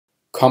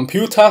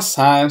Computer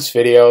Science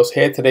Videos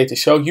here today to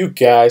show you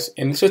guys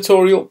in this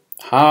tutorial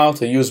how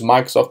to use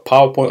Microsoft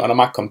PowerPoint on a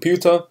Mac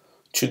computer.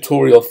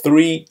 Tutorial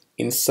 3,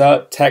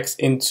 insert text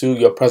into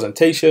your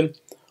presentation.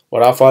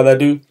 Without further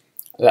ado,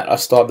 let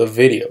us start the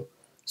video.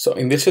 So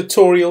in this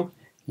tutorial,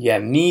 you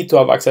need to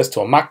have access to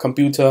a Mac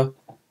computer,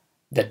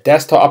 the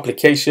desktop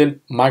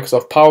application,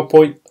 Microsoft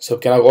PowerPoint. So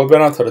can I go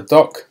down to the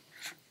dock,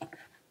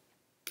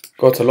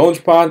 go to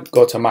Launchpad,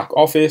 go to Mac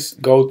Office,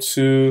 go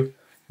to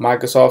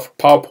Microsoft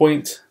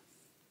PowerPoint,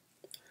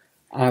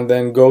 and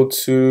then go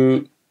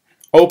to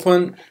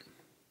Open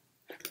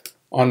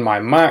on my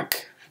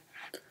Mac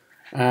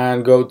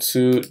and go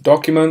to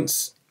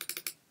Documents,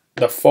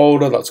 the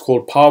folder that's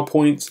called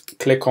PowerPoint.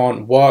 Click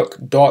on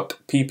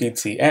work.pptx.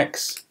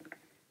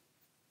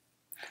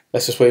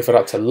 Let's just wait for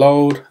that to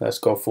load. Let's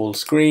go full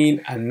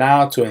screen. And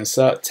now to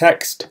insert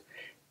text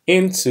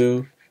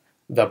into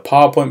the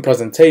PowerPoint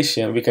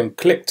presentation, we can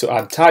click to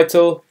add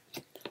title.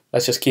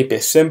 Let's just keep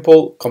it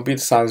simple,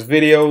 Computer Science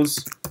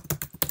Videos.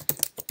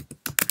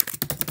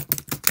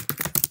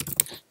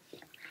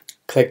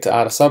 Click to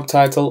add a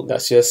subtitle.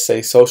 Let's just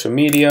say social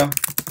media.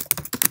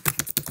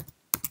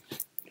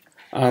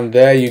 And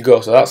there you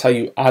go. So that's how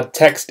you add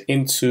text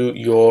into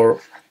your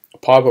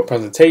PowerPoint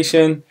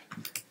presentation.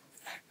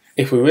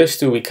 If we wish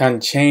to, we can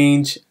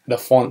change the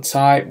font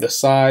type, the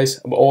size,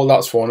 but all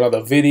that's for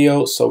another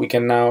video. So we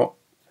can now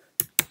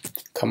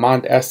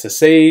Command S to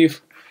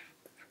save.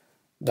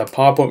 The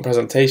PowerPoint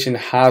presentation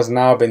has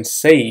now been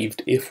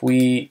saved. If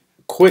we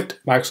quit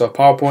Microsoft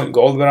PowerPoint, go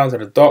all the way down to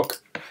the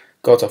dock,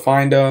 go to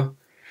Finder,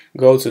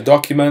 go to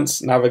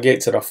Documents,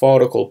 navigate to the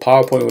folder called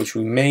PowerPoint which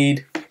we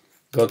made,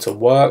 go to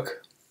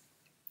Work,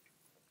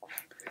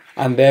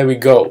 and there we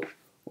go.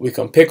 We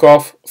can pick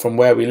off from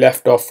where we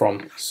left off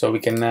from. So we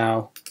can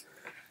now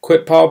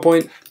quit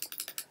PowerPoint.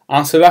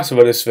 And so that's it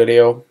for this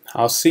video.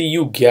 I'll see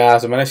you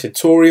guys in my next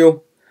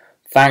tutorial.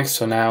 Thanks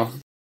for now.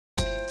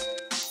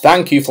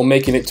 Thank you for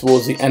making it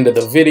towards the end of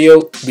the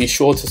video. Be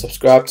sure to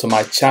subscribe to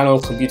my channel,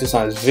 Computer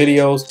Science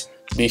Videos.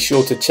 Be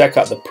sure to check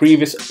out the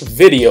previous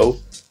video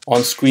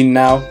on screen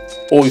now,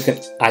 or you can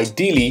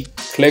ideally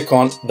click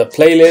on the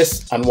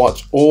playlist and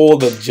watch all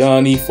the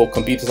journey for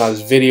Computer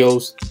Science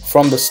Videos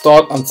from the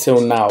start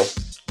until now.